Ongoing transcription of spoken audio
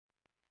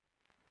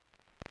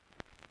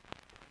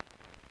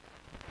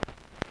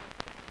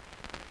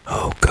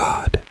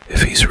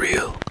Therapy's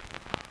Real,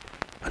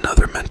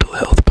 another mental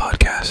health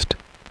podcast.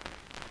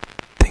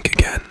 Think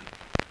Again,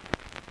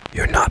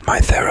 You're Not My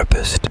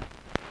Therapist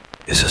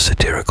is a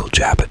satirical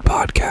jab at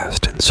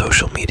podcast and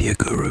social media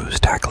gurus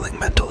tackling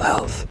mental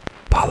health,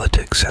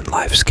 politics, and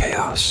life's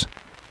chaos,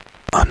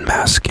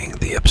 unmasking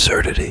the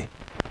absurdity,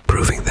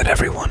 proving that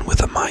everyone with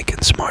a mic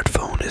and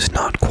smartphone is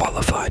not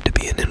qualified to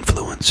be an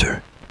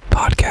influencer,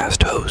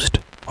 podcast host,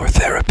 or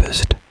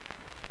therapist.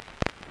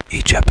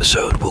 Each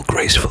episode will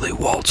gracefully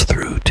waltz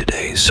through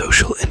today's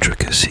social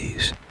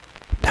intricacies,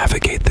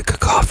 navigate the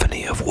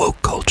cacophony of woke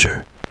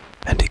culture,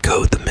 and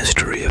decode the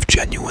mystery of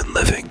genuine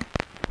living,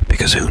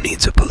 because who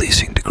needs a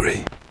policing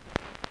degree?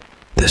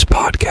 This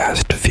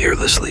podcast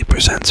fearlessly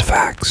presents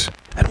facts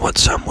and what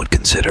some would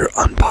consider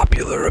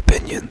unpopular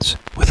opinions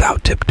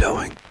without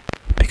tiptoeing,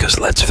 because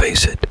let's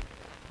face it,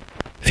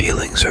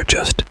 feelings are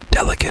just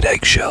delicate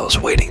eggshells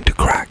waiting to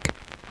crack.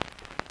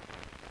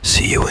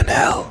 See you in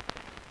hell.